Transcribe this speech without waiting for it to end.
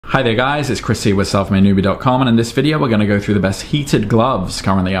Hi there guys, it's Chris here with selfmadenewbie.com, and in this video we're going to go through the best heated gloves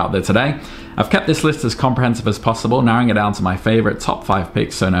currently out there today. I've kept this list as comprehensive as possible, narrowing it down to my favorite top 5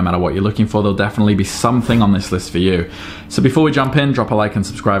 picks, so no matter what you're looking for, there'll definitely be something on this list for you. So before we jump in, drop a like and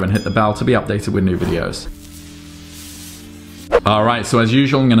subscribe and hit the bell to be updated with new videos. Alright, so as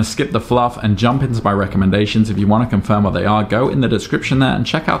usual I'm going to skip the fluff and jump into my recommendations. If you want to confirm what they are, go in the description there and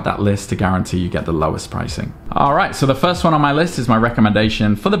check out that list to guarantee you get the lowest pricing. Alright, so the first one on my list is my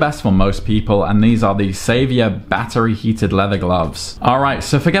recommendation for the best for most people, and these are the Savior battery heated leather gloves. Alright,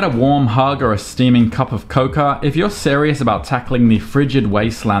 so forget a warm hug or a steaming cup of cocoa. If you're serious about tackling the frigid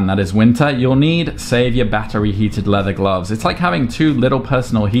wasteland that is winter, you'll need Savior battery heated leather gloves. It's like having 2 little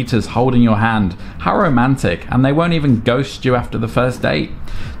personal heaters holding your hand. How romantic, and they won't even ghost you after the first date.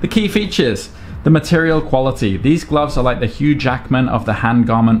 The key features: the material quality. These gloves are like the Hugh Jackman of the hand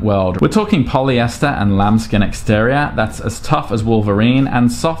garment world. We're talking polyester and lambskin exterior that's as tough as Wolverine,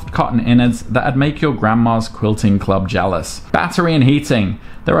 and soft cotton innards that'd make your grandma's quilting club jealous. Battery and heating.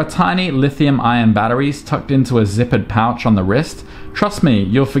 There are tiny lithium-ion batteries tucked into a zippered pouch on the wrist. Trust me,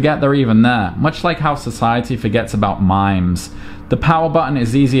 you'll forget they're even there, much like how society forgets about mimes. The power button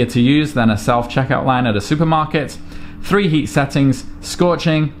is easier to use than a self-checkout line at a supermarket. 3 heat settings: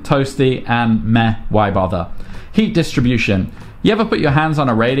 scorching, toasty, and meh, why bother? Heat distribution. You ever put your hands on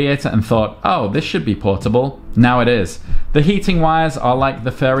a radiator and thought, oh, this should be portable? Now it is. The heating wires are like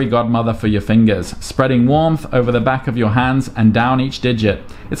the fairy godmother for your fingers, spreading warmth over the back of your hands and down each digit.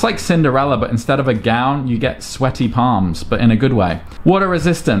 It's like Cinderella, but instead of a gown, you get sweaty palms, but in a good way. Water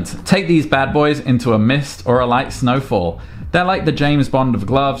resistant. Take these bad boys into a mist or a light snowfall. They're like the James Bond of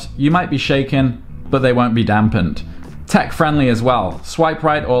gloves. You might be shaken, but they won't be dampened. Tech friendly as well. Swipe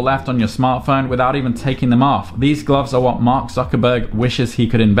right or left on your smartphone without even taking them off. These gloves are what Mark Zuckerberg wishes he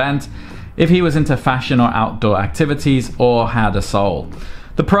could invent if he was into fashion or outdoor activities or had a soul.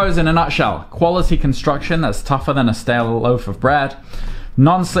 The pros in a nutshell: quality construction that's tougher than a stale loaf of bread.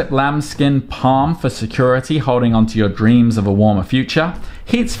 Non-slip lambskin palm for security, holding onto your dreams of a warmer future.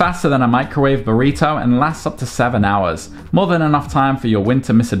 Heats faster than a microwave burrito and lasts up to 7 hours. More than enough time for your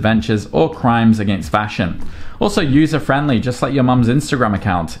winter misadventures or crimes against fashion. Also user-friendly, just like your mum's Instagram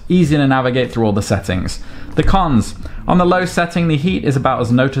account. Easy to navigate through all the settings. The cons: on the low setting, the heat is about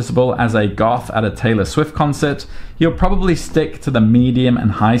as noticeable as a goth at a Taylor Swift concert. You'll probably stick to the medium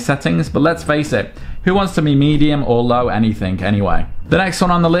and high settings, but let's face it, who wants to be medium or low anything anyway? The next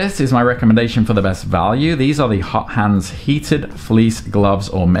one on the list is my recommendation for the best value. These are the Hot Hands heated fleece gloves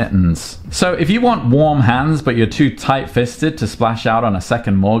or mittens. So if you want warm hands but you're too tight-fisted to splash out on a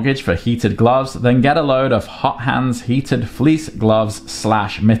second mortgage for heated gloves, then get a load of Hot Hands heated fleece gloves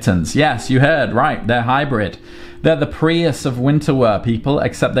 / mittens. Yes, you heard right, they're hybrid. They're the Prius of winter wear, people,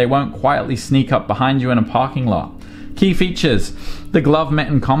 except they won't quietly sneak up behind you in a parking lot. Key features: the glove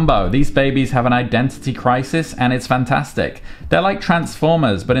mitten combo. These babies have an identity crisis and it's fantastic. They're like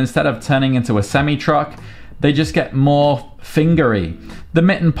Transformers, but instead of turning into a semi-truck, they just get more fingery. The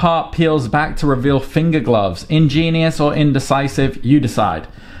mitten part peels back to reveal finger gloves. Ingenious or indecisive, you decide.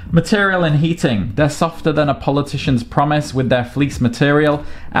 Material and heating. They're softer than a politician's promise with their fleece material.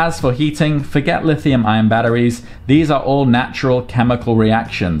 As for heating, forget lithium-ion batteries. These are all natural chemical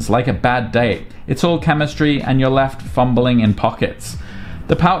reactions, like a bad date. It's all chemistry and you're left fumbling in pockets.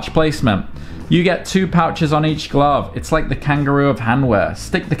 The pouch placement. You get 2 pouches on each glove. It's like the kangaroo of handwear.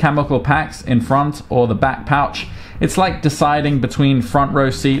 Stick the chemical packs in front or the back pouch. It's like deciding between front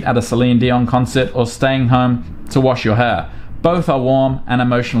row seat at a Celine Dion concert or staying home to wash your hair. Both are warm and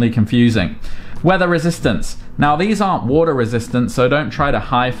emotionally confusing. Weather resistance. Now these aren't water resistant, so don't try to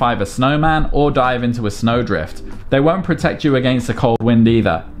high-five a snowman or dive into a snowdrift. They won't protect you against a cold wind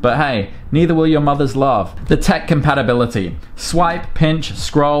either. But hey, neither will your mother's love. The tech compatibility. Swipe, pinch,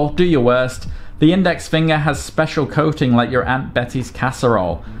 scroll, do your worst. The index finger has special coating like your Aunt Betty's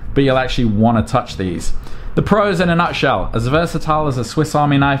casserole, but you'll actually want to touch these. The pros in a nutshell: as versatile as a Swiss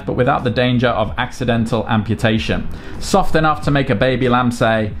Army knife but without the danger of accidental amputation. Soft enough to make a baby lamb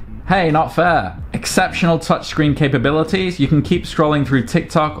say, hey, not fair. Exceptional touchscreen capabilities. You can keep scrolling through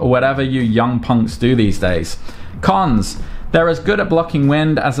TikTok or whatever you young punks do these days. Cons: they're as good at blocking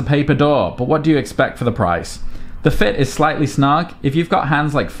wind as a paper door, but what do you expect for the price? The fit is slightly snug. If you've got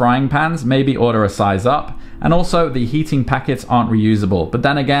hands like frying pans, maybe order a size up. And also, the heating packets aren't reusable, but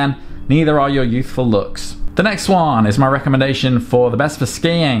then again, neither are your youthful looks. The next one is my recommendation for the best for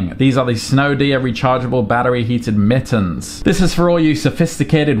skiing. These are the Snowdia rechargeable battery heated mittens. This is for all you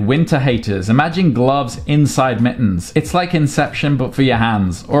sophisticated winter haters. Imagine gloves inside mittens. It's like Inception but for your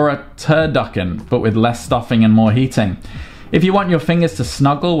hands, or a turducken but with less stuffing and more heating. If you want your fingers to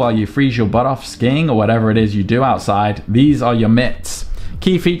snuggle while you freeze your butt off skiing or whatever it is you do outside, these are your mitts.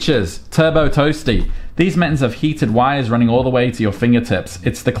 Key features, Turbo Toasty. These mittens have heated wires running all the way to your fingertips.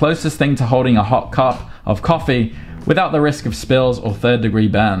 It's the closest thing to holding a hot cup of coffee without the risk of spills or third-degree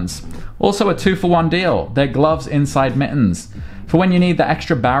burns. Also a 2-for-1 deal. They're gloves inside mittens, for when you need the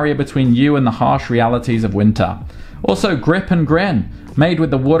extra barrier between you and the harsh realities of winter. Also Grip and Grin, made with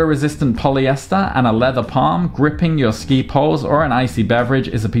the water-resistant polyester and a leather palm. Gripping your ski poles or an icy beverage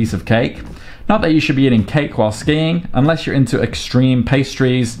is a piece of cake. Not that you should be eating cake while skiing, unless you're into extreme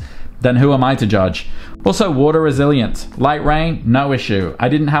pastries, then who am I to judge? Also water resilient. Light rain, no issue. I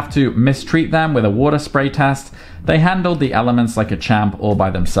didn't have to mistreat them with a water spray test. They handled the elements like a champ all by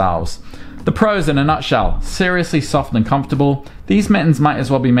themselves. The pros in a nutshell, seriously soft and comfortable. These mittens might as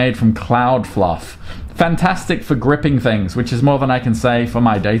well be made from cloud fluff. Fantastic for gripping things, which is more than I can say for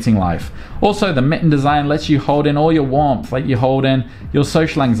my dating life. Also, the mitten design lets you hold in all your warmth like you hold in your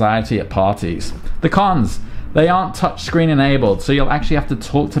social anxiety at parties. The cons, they aren't touchscreen enabled, so you'll actually have to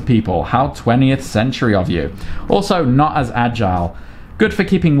talk to people. How 20th century of you. Also, not as agile. Good for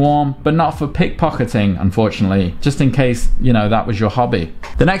keeping warm, but not for pickpocketing, unfortunately, just in case, that was your hobby.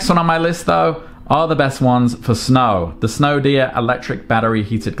 The next one on my list, though, are the best ones for snow. The Snow Deer electric battery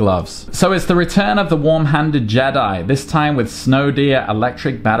heated gloves. So it's the return of the warm-handed Jedi, this time with Snow Deer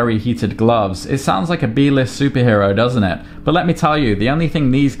electric battery heated gloves. It sounds like a B-list superhero, doesn't it? But let me tell you, the only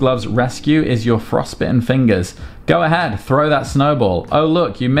thing these gloves rescue is your frostbitten fingers. Go ahead, throw that snowball. Oh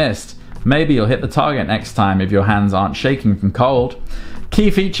look, you missed. Maybe you'll hit the target next time if your hands aren't shaking from cold. Key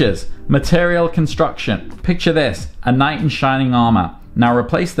features, material construction. Picture this, a knight in shining armor. Now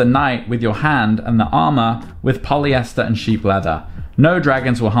replace the knight with your hand and the armor with polyester and sheep leather. No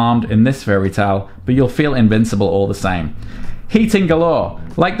dragons were harmed in this fairy tale, but you'll feel invincible all the same. Heating galore,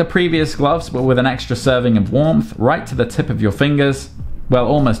 like the previous gloves but with an extra serving of warmth right to the tip of your fingers. Well,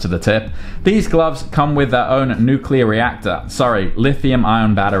 almost to the tip. These gloves come with their own nuclear reactor,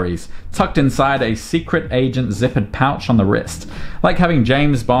 lithium-ion batteries, tucked inside a secret agent zippered pouch on the wrist. Like having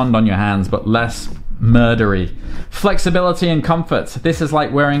James Bond on your hands, but less murdery. Flexibility and comfort. This is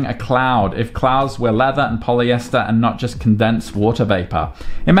like wearing a cloud if clouds were leather and polyester and not just condensed water vapor.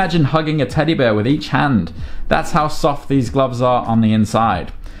 Imagine hugging a teddy bear with each hand. That's how soft these gloves are on the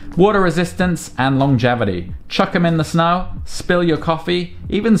inside. Water resistance and longevity. Chuck them in the snow, spill your coffee,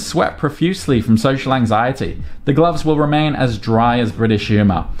 even sweat profusely from social anxiety. The gloves will remain as dry as British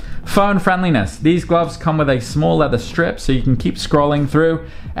humor. Phone friendliness. These gloves come with a small leather strip so you can keep scrolling through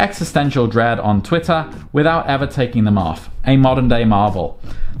existential dread on Twitter without ever taking them off. A modern day marvel.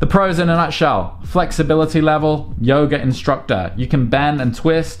 The pros in a nutshell. Flexibility level, yoga instructor. You can bend and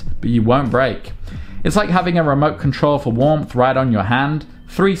twist, but you won't break. It's like having a remote control for warmth right on your hand.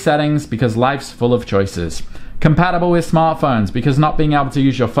 3 settings because life's full of choices. Compatible with smartphones because not being able to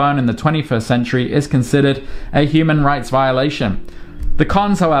use your phone in the 21st century is considered a human rights violation. The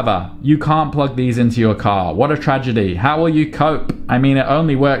cons, however, you can't plug these into your car. What a tragedy. How will you cope? I mean, it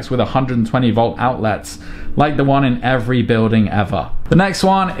only works with 120 volt outlets, like the one in every building ever. The next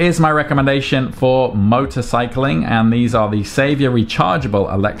one is my recommendation for motorcycling, and these are the Savior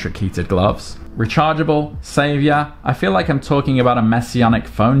rechargeable electric heated gloves. Rechargeable, Savior, I feel like I'm talking about a messianic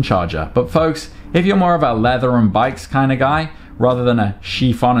phone charger. But folks, if you're more of a leather and bikes kind of guy, rather than a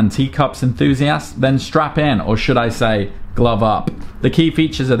chiffon and teacups enthusiast, then strap in, or should I say, glove up. The key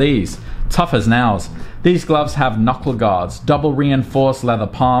features are these. Tough as nails. These gloves have knuckle guards, double reinforced leather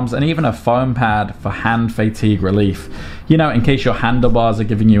palms, and even a foam pad for hand fatigue relief. In case your handlebars are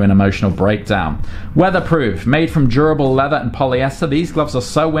giving you an emotional breakdown. Weatherproof, made from durable leather and polyester, these gloves are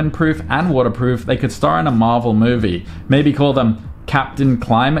so windproof and waterproof they could star in a Marvel movie. Maybe call them Captain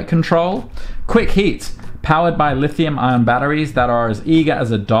Climate Control. Quick heat, powered by lithium-ion batteries that are as eager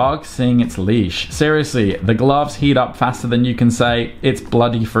as a dog seeing its leash. Seriously, the gloves heat up faster than you can say it's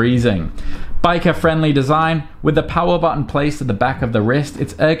bloody freezing. Biker-friendly design, with the power button placed at the back of the wrist,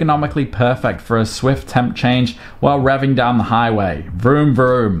 it's ergonomically perfect for a swift temp change while revving down the highway. Vroom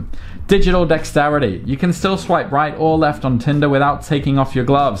vroom. Digital dexterity, you can still swipe right or left on Tinder without taking off your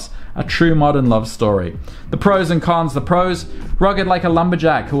gloves. A true modern love story. The pros and cons. The pros, rugged like a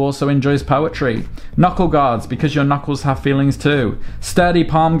lumberjack who also enjoys poetry. Knuckle guards, because your knuckles have feelings too. Sturdy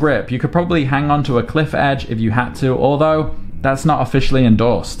palm grip, you could probably hang onto a cliff edge if you had to, although that's not officially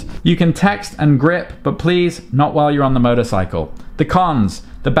endorsed. You can text and grip, but please, not while you're on the motorcycle. The cons,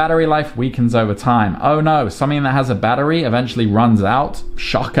 the battery life weakens over time. Oh no, something that has a battery eventually runs out?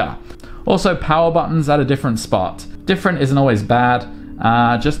 Shocker. Also, power buttons at a different spot. Different isn't always bad.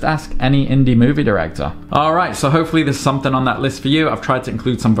 Just ask any indie movie director. Alright, so hopefully there's something on that list for you. I've tried to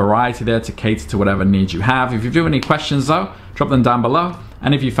include some variety there to cater to whatever needs you have. If you do have any questions though, drop them down below.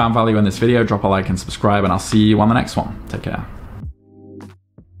 And if you found value in this video, drop a like and subscribe, and I'll see you on the next one. Take care.